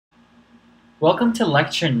Welcome to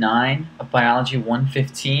Lecture 9 of Biology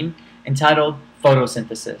 115, entitled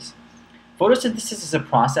Photosynthesis. Photosynthesis is a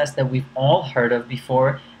process that we've all heard of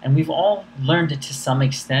before, and we've all learned it to some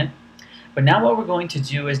extent. But now what we're going to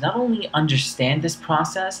do is not only understand this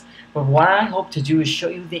process, but what I hope to do is show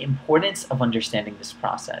you the importance of understanding this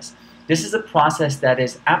process. This is a process that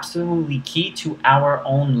is absolutely key to our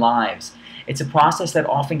own lives. It's a process that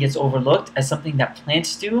often gets overlooked as something that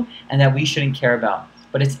plants do and that we shouldn't care about.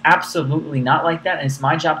 But it's absolutely not like that, and it's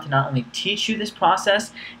my job to not only teach you this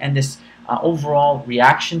process and this overall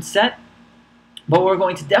reaction set, but what we're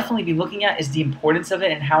going to definitely be looking at is the importance of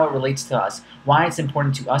it and how it relates to us, why it's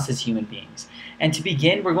important to us as human beings. And to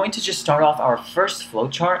begin, we're going to just start off our first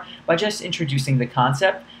flowchart by just introducing the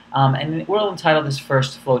concept, and we'll entitle this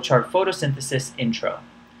first flowchart Photosynthesis Intro.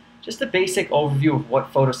 Just a basic overview of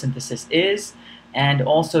what photosynthesis is and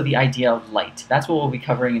also the idea of light. That's what we'll be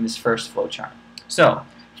covering in this first flowchart. So,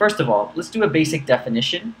 first of all, let's do a basic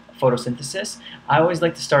definition of photosynthesis. I always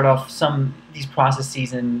like to start off these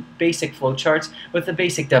processes and basic flowcharts with a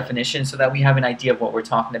basic definition so that we have an idea of what we're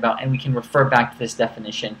talking about and we can refer back to this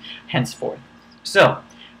definition henceforth. So,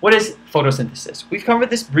 what is photosynthesis? We've covered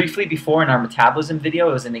this briefly before in our metabolism video.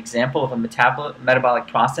 It was an example of a metabolic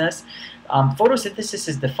process. Photosynthesis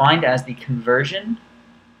is defined as the conversion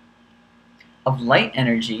of light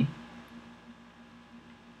energy,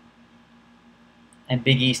 and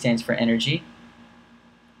big E stands for energy,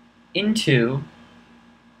 into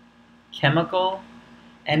chemical,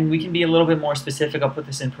 and we can be a little bit more specific, I'll put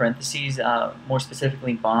this in parentheses, more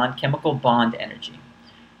specifically chemical bond energy.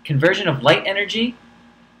 Conversion of light energy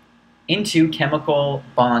into chemical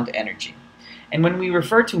bond energy. And when we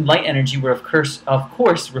refer to light energy, we're of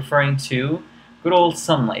course referring to good old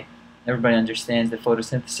sunlight. Everybody understands that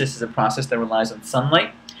photosynthesis is a process that relies on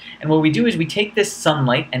sunlight. And what we do is we take this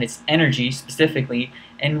sunlight and its energy specifically,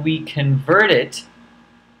 and we convert it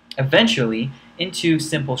eventually into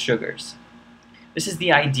simple sugars. This is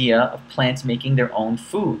the idea of plants making their own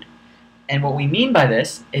food. And what we mean by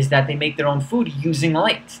this is that they make their own food using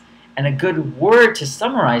light. And a good word to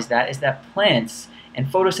summarize that is that plants and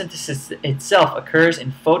photosynthesis itself occurs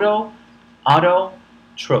in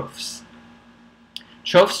photoautotrophs.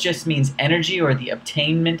 Trophs just means energy or the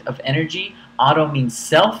obtainment of energy. Auto means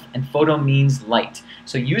self, and photo means light.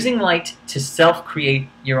 So using light to self-create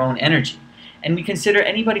your own energy. And we consider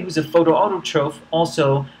anybody who's a photoautotroph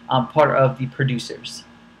also part of the producers.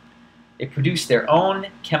 They produce their own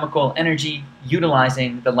chemical energy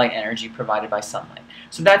utilizing the light energy provided by sunlight.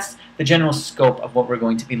 So that's the general scope of what we're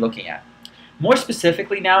going to be looking at. More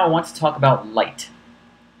specifically now, I want to talk about light.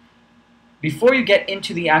 Before you get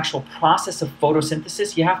into the actual process of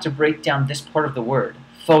photosynthesis, you have to break down this part of the word,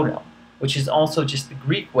 photo, which is also just the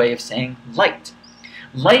Greek way of saying light.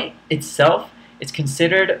 Light itself is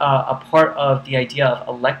considered a part of the idea of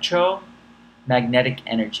electromagnetic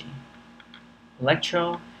energy.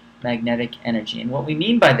 Electromagnetic energy. And what we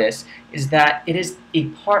mean by this is that it is a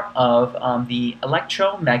part of the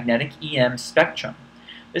electromagnetic EM spectrum.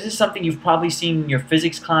 This is something you've probably seen in your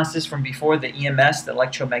physics classes from before, the EMS, the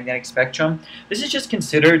electromagnetic spectrum. This is just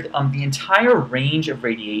considered the entire range of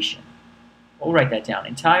radiation. We'll write that down.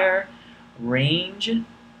 Entire range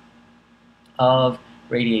of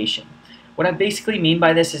radiation. What I basically mean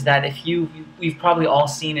by this is that we've probably all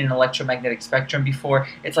seen an electromagnetic spectrum before.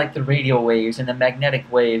 It's like the radio waves and the magnetic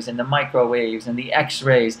waves and the microwaves and the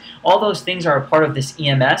X-rays. All those things are a part of this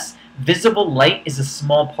EMS. Visible light is a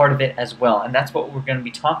small part of it as well, and that's what we're going to be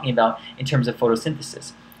talking about in terms of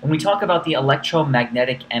photosynthesis. When we talk about the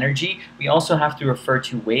electromagnetic energy, we also have to refer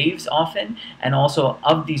to waves often, and also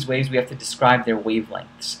of these waves we have to describe their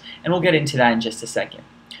wavelengths. And we'll get into that in just a second.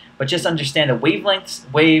 But just understand that waves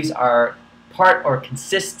are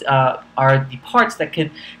the parts that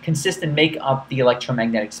can consist and make up the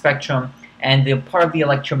electromagnetic spectrum. And the part of the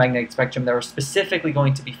electromagnetic spectrum that we're specifically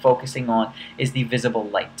going to be focusing on is the visible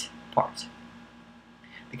light part,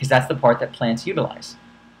 because that's the part that plants utilize.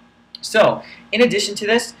 So, in addition to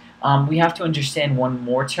this, we have to understand one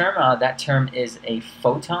more term. That term is a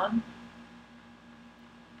photon.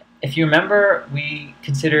 If you remember, we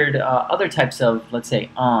considered other types of, let's say,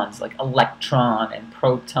 ions, like electron and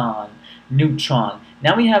proton, neutron.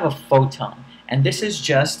 Now we have a photon, and this is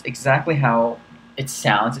just exactly how it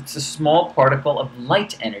sounds. It's a small particle of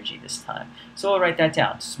light energy this time. So I'll write that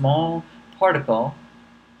down. Small particle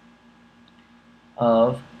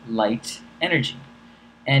of light energy.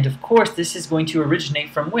 And of course, this is going to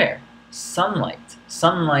originate from where? Sunlight.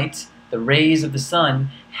 Sunlight, the rays of the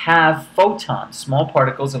sun, have photons, small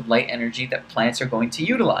particles of light energy that plants are going to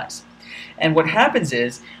utilize. And what happens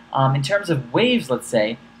is, in terms of waves, let's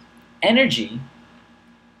say, energy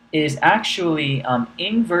is actually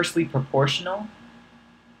inversely proportional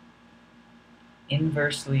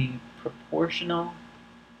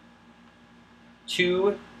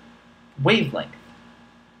to wavelength.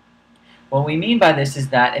 What we mean by this is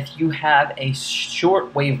that if you have a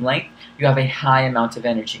short wavelength, you have a high amount of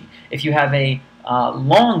energy. If you have a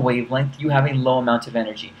long wavelength, you have a low amount of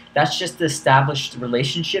energy. That's just the established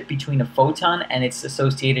relationship between a photon and its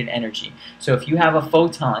associated energy. So if you have a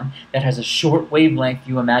photon that has a short wavelength,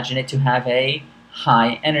 you imagine it to have a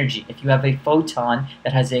high energy. If you have a photon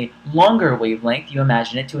that has a longer wavelength, you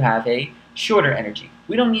imagine it to have a shorter energy.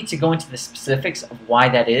 We don't need to go into the specifics of why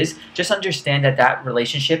that is. Just understand that that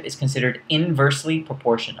relationship is considered inversely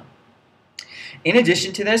proportional. In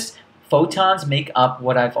addition to this, photons make up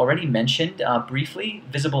what I've already mentioned briefly,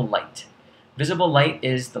 visible light. Visible light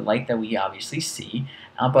is the light that we obviously see,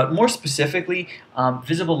 but more specifically,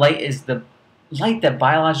 visible light is the light that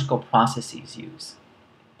biological processes use.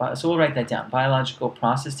 So we'll write that down. Biological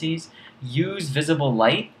processes use visible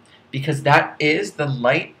light because that is the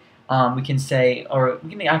light we can say, or we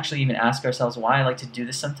can actually even ask ourselves why I like to do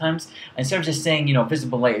this sometimes. Instead of just saying,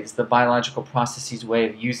 visible light is the biological processes way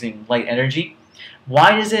of using light energy.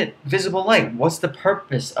 Why is it visible light? What's the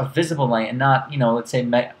purpose of visible light and not, let's say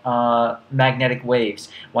magnetic waves?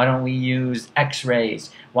 Why don't we use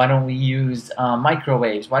X-rays? Why don't we use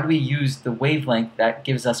microwaves? Why do we use the wavelength that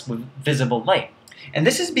gives us visible light? And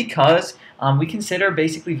this is because we consider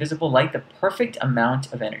basically visible light the perfect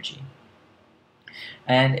amount of energy.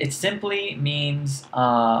 And it simply means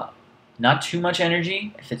not too much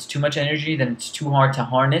energy. If it's too much energy, then it's too hard to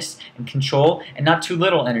harness and control, and not too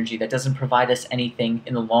little energy that doesn't provide us anything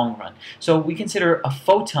in the long run. So we consider a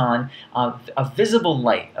photon a visible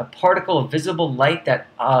light, a particle of visible light that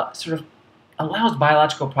sort of allows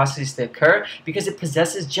biological processes to occur because it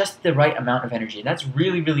possesses just the right amount of energy. And that's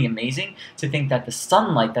really, really amazing to think that the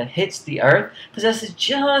sunlight that hits the earth possesses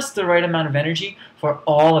just the right amount of energy for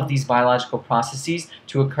all of these biological processes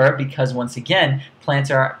to occur because, once again,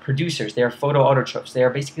 plants are producers. They are photoautotrophs. They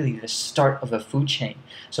are basically the start of the food chain.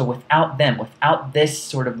 So without them, without this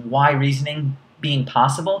sort of why reasoning being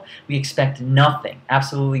possible, we expect nothing,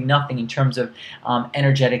 absolutely nothing in terms of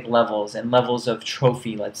energetic levels and levels of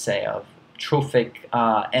trophy, let's say, of trophic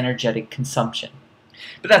energetic consumption.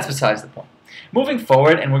 But that's besides the point. Moving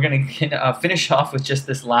forward, and we're going to finish off with just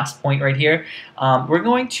this last point right here, we're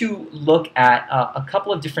going to look at a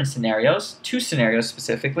couple of different scenarios, 2 scenarios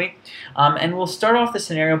specifically, and we'll start off the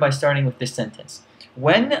scenario by starting with this sentence.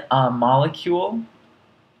 When a molecule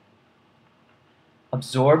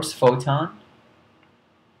absorbs photon,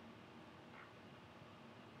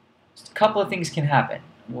 a couple of things can happen.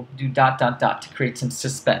 We'll do ... to create some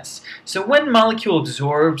suspense. So when molecule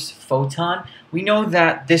absorbs photon, we know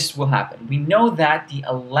that this will happen. We know that an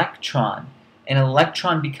electron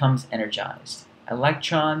becomes energized.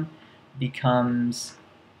 Electron becomes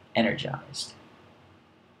energized.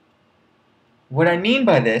 What I mean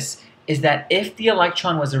by this is that if the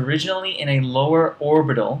electron was originally in a lower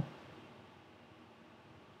orbital,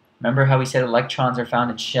 remember how we said electrons are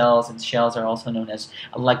found in shells, and shells are also known as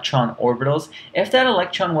electron orbitals? If that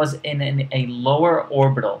electron was in a lower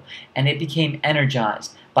orbital and it became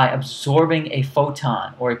energized by absorbing a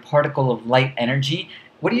photon or a particle of light energy,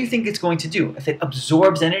 what do you think it's going to do? If it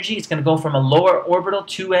absorbs energy, it's going to go from a lower orbital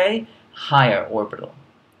to a higher orbital,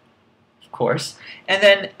 of course. And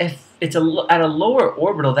then if it's at a lower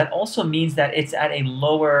orbital, that also means that it's at a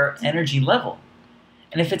lower energy level.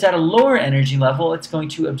 And if it's at a lower energy level, it's going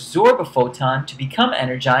to absorb a photon to become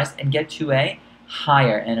energized and get to a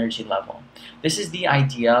higher energy level. This is the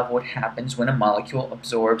idea of what happens when a molecule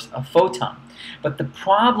absorbs a photon. But the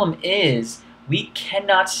problem is we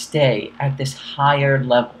cannot stay at this higher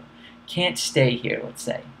level. Can't stay here, let's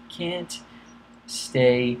say. Can't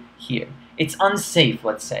stay here. It's unsafe,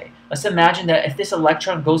 let's say. Let's imagine that if this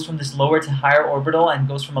electron goes from this lower to higher orbital and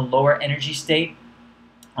goes from a lower energy state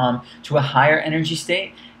to a higher energy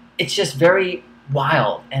state, it's just very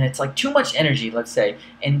wild, and it's like too much energy, let's say,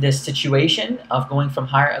 in this situation of going from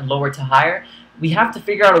lower to higher. We have to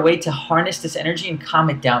figure out a way to harness this energy and calm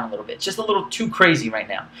it down a little bit. It's just a little too crazy right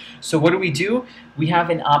now. So what do? We have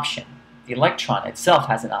an option. The electron itself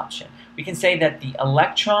has an option. We can say that the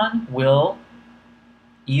electron will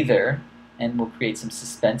either, and we'll create some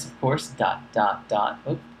suspense, of course, ...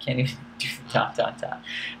 Oh, can't even do ...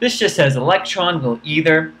 This just says electron will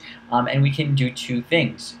either, and we can do 2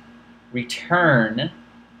 things. Return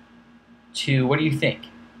to, what do you think?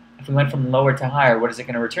 If we went from lower to higher, what is it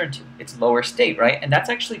going to return to? It's lower state, right? And that's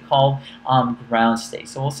actually called ground state.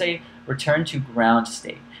 So we'll say return to ground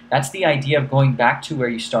state. That's the idea of going back to where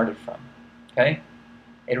you started from, okay?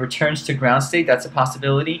 it returns to ground state. That's a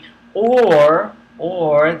possibility. Or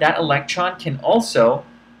that electron can also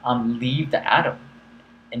leave the atom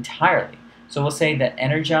entirely. So we'll say that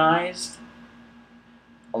energized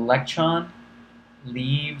electron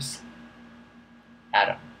leaves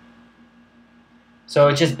atom. So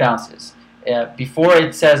it just bounces. Before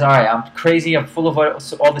it says, all right, I'm crazy, I'm full of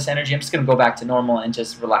all this energy, I'm just going to go back to normal and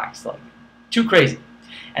just relax. Like, too crazy.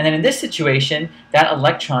 And then in this situation, that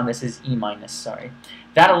electron, this is E minus, sorry,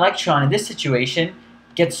 that electron in this situation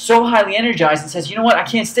gets so highly energized and says, you know what, I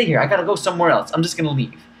can't stay here, I got to go somewhere else, I'm just going to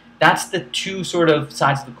leave. That's the two sort of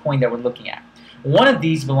sides of the coin that we're looking at. One of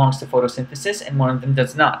these belongs to photosynthesis and one of them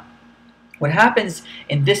does not. What happens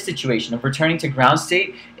in this situation of returning to ground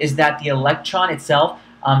state is that the electron itself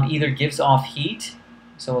either gives off heat,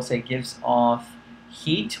 so we'll say gives off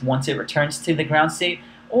heat once it returns to the ground state,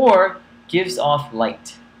 or gives off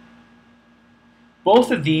light.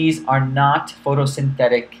 Both of these are not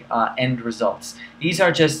photosynthetic end results. These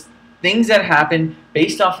are just things that happen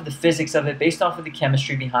based off of the physics of it, based off of the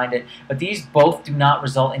chemistry behind it, but these both do not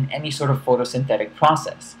result in any sort of photosynthetic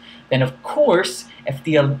process. Then of course, if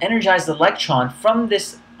the energized electron from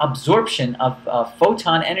this absorption of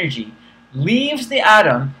photon energy leaves the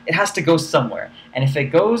atom, it has to go somewhere. And if it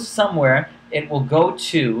goes somewhere, it will go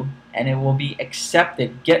to, and it will be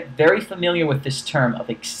accepted. Get very familiar with this term of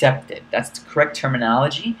accepted. That's the correct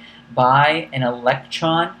terminology, by an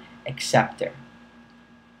electron acceptor.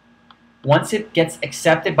 Once it gets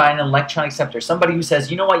accepted by an electron acceptor, somebody who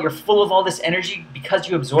says, you know what, you're full of all this energy because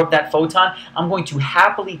you absorbed that photon, I'm going to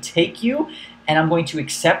happily take you and I'm going to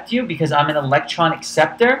accept you because I'm an electron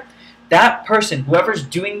acceptor. That person, whoever's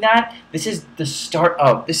doing that, this is the start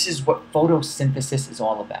of, this is what photosynthesis is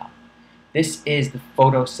all about. This is the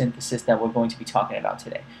photosynthesis that we're going to be talking about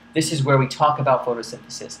today. This is where we talk about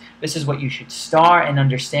photosynthesis. This is what you should start and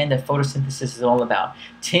understand that photosynthesis is all about.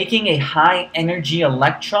 Taking a high energy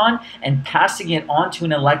electron and passing it on to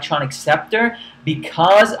an electron acceptor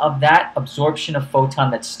because of that absorption of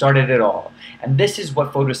photon that started it all. And this is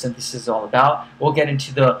what photosynthesis is all about. We'll get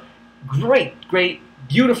into the great,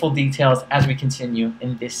 beautiful details as we continue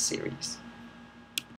in this series.